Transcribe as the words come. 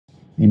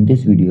In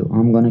this video,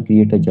 I'm gonna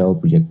create a Java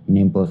project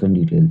named Person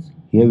Details.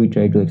 Here we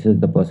try to access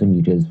the person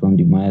details from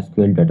the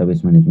MySQL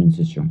database management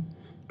system.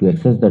 To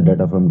access the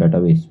data from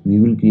database, we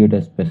will create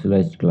a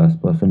specialized class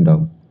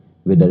PersonDAO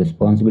with the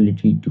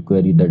responsibility to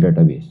query the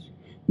database.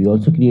 We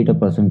also create a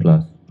person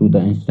class. To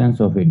the instance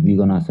of it, we're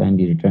gonna assign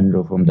the return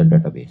row from the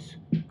database.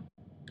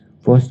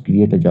 First,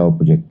 create a Java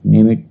project.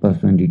 Name it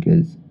Person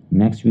Details.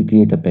 Next, we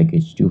create a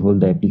package to hold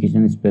the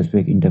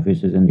application-specific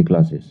interfaces and the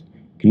classes.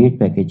 Create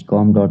package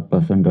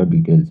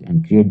com.person.details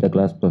and create the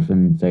class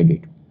person inside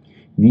it.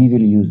 We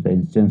will use the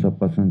instance of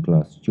person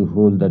class to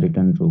hold the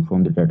return row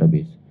from the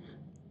database.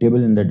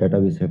 Table in the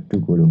database have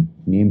two columns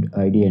named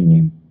ID and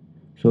name.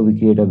 So we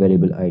create a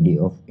variable ID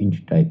of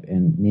int type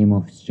and name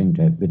of string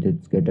type with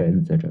its getter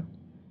and setter.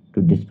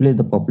 To display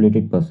the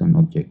populated person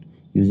object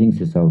using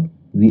sysout,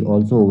 we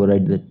also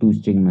override the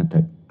toString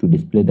method to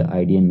display the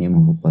ID and name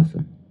of a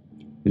person.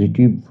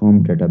 Retrieve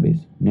from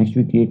database. Next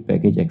we create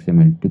package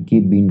XML to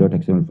keep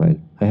bean.xml file.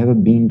 I have a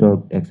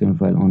bean.xml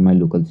file on my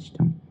local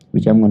system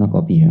which I'm gonna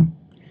copy here.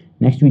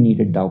 Next we need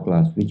a DAO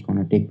class which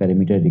gonna take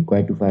parameter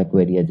required to fire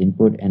query as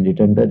input and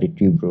return the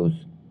retrieved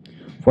rows.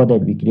 For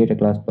that we create a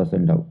class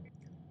PersonDAO.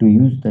 To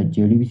use the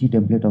JDBC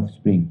template of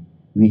Spring,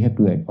 we have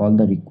to add all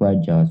the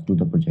required jars to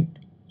the project.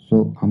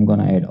 So I'm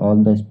gonna add all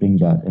the Spring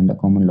jars and the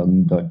common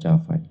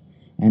logging.jar file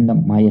and the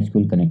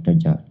MySQL connector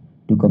jar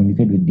to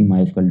communicate with the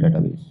MySQL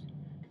database.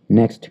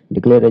 Next,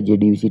 declare a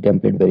JDBC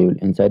template variable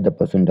inside the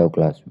PersonDAO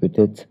class with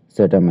its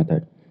setter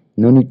method.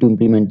 No need to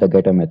implement the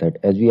getter method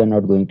as we are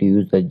not going to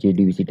use the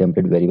JDBC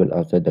template variable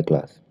outside the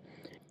class.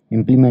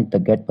 Implement the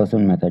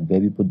getPerson method where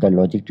we put the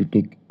logic to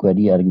take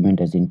query argument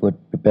as input,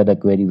 prepare the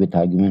query with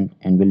argument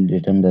and will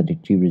return the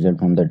retrieved result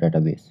from the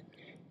database.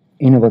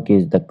 In our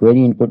case, the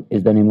query input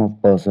is the name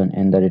of person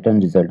and the return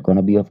result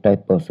gonna be of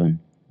type person.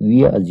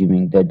 We are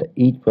assuming that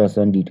each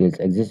person details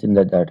exist in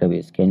the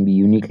database can be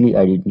uniquely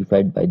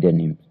identified by their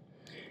names.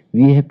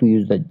 We have to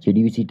use the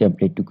JDBC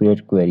template to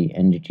create query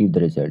and retrieve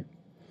the result.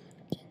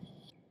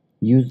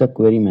 Use the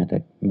query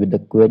method with the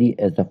query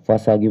as the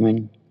first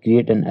argument,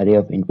 create an array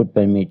of input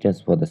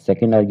parameters for the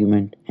second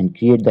argument, and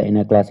create the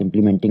inner class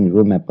implementing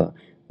row mapper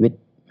with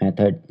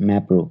method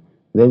mapRow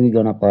where we're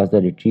gonna pass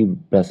the retrieved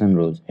person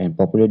rows and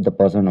populate the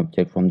person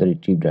object from the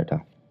retrieved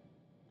data.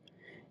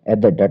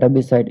 At the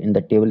database side in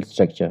the table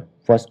structure,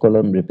 first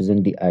column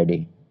represents the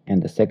ID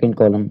and the second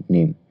column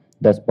name.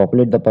 Thus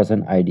populate the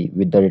person ID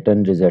with the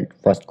return result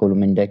first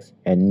column index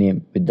and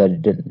name with the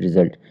return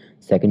result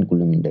second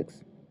column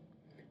index.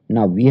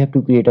 Now we have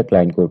to create a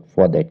client code.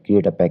 For that,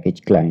 create a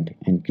package client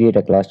and create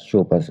a class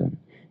showPerson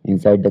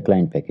inside the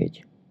client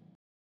package.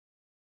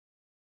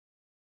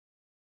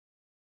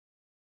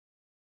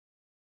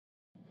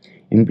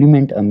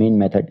 Implement a main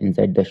method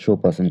inside the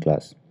showPerson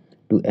class.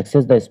 To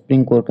access the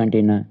Spring Core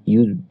container,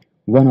 use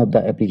one of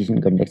the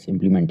application context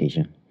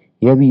implementation.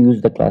 Here we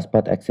use the class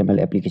path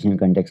XML application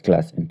context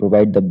class and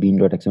provide the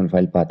bean.xml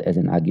file path as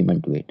an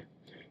argument to it.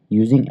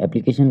 Using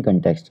application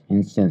context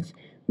instance,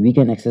 we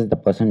can access the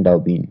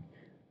PersonDAO bean,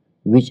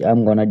 which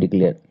I'm gonna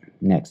declare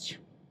next,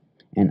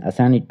 and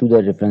assign it to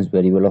the reference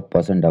variable of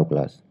PersonDAO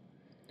class.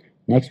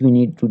 Next, we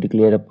need to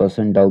declare a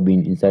PersonDAO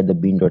bean inside the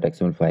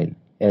bean.xml file,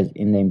 as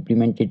in the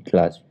implemented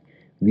class,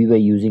 we were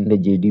using the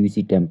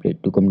JDBC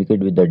template to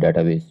communicate with the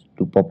database.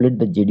 To populate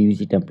the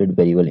JDBC template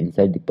variable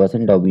inside the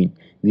PersonDAO bean,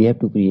 we have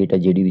to create a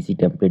JDBC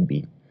template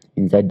bean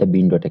inside the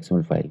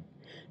bean.xml file.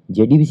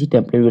 JDBC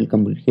template will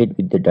communicate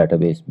with the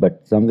database,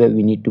 but somewhere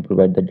we need to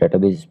provide the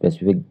database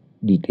specific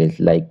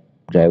details like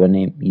driver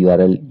name,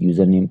 URL,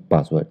 username,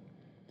 password.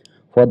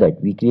 For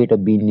that, we create a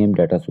bean named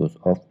data source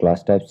of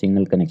class type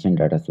single connection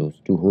data source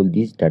to hold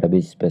these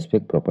database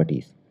specific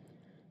properties.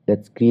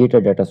 Let's create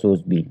a data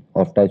source bean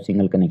of type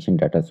single connection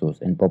data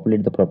source and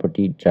populate the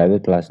property driver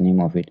class name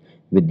of it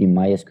with the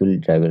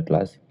MySQL driver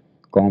class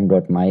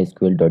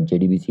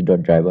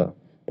com.mysql.jdbc.driver.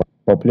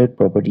 Populate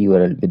property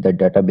URL with the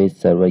database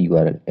server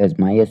URL. As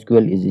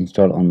MySQL is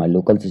installed on my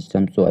local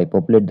system, so I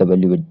populate the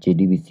value with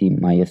JDBC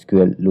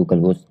MySQL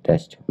localhost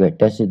test, where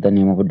test is the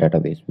name of a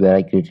database where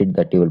I created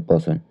the table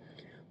person.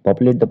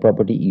 Populate the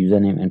property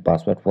username and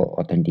password for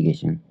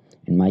authentication.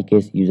 In my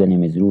case,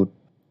 username is root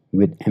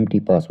with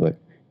empty password.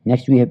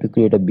 Next, we have to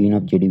create a bean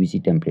of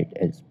JDBC template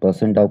as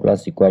PersonDAO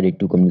class required it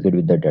to communicate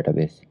with the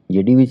database.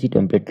 JDBC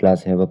template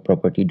class have a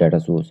property data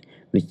source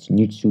which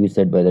needs to be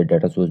set by the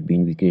data source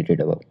bean we created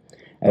above.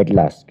 At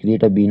last,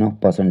 create a bean of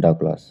PersonDAO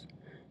class.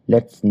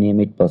 Let's name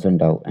it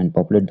PersonDAO and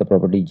populate the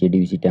property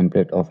JDBC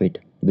template of it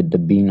with the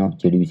bean of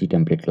JDBC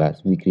template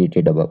class we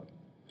created above.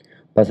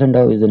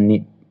 PersonDAO is the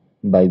name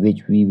by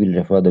which we will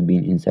refer the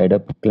bean inside a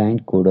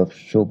client code of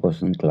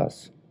showPerson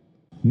class.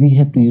 We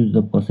have to use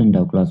the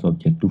PersonDAO class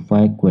object to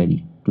fire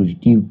query to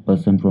retrieve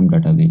person from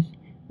database.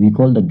 We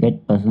call the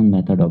getPerson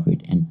method of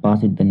it and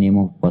pass it the name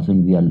of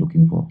person we are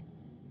looking for.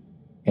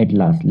 At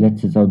last,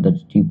 let's sys out the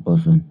retrieved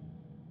person.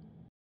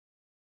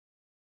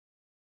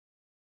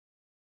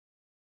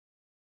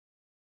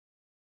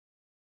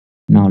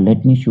 Now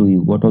let me show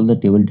you what all the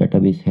table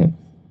database have.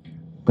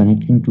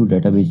 Connecting to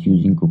database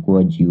using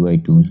Cocoa GUI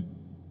tool.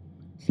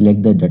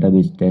 Select the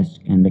database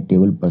test and the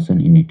table person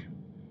in it.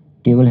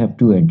 Table have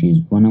two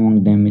entries, one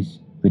among them is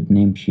with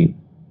name Shiv.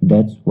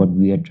 That's what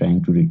we are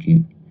trying to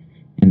retrieve.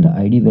 And the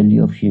ID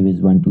value of Shiv is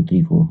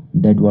 1234.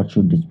 That's what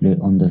should display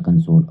on the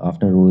console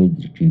after row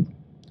is retrieved.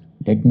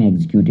 Let me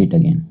execute it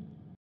again.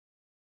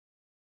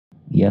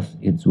 Yes,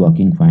 it's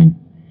working fine.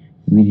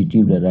 We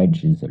retrieved the right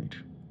result.